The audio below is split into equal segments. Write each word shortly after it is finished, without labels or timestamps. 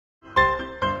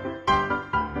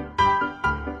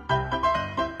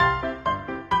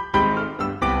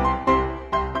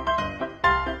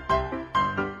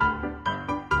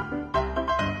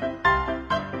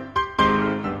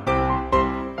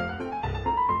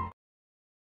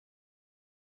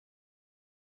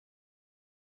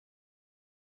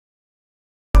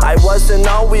wasn't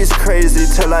always crazy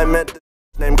till I met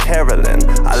named Carolyn.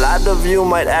 A lot of you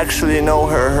might actually know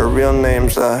her. Her real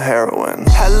name's a heroine.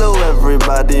 Hello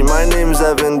everybody, my name's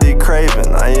Evan D.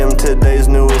 Kraven. I am today's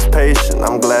newest patient.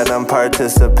 I'm glad I'm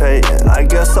participating. I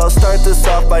guess I'll start this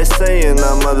off by saying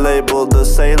I'm a labeled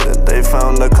assailant. They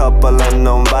found a couple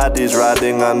unknown bodies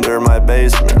rotting under my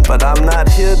basement. But I'm not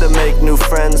here to make new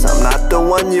friends. I'm not the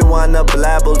one you wanna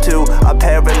blabble to. A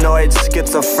paranoid,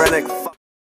 schizophrenic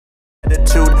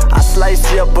attitude. I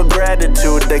slice you up with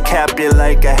gratitude to cap you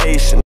like a Haitian.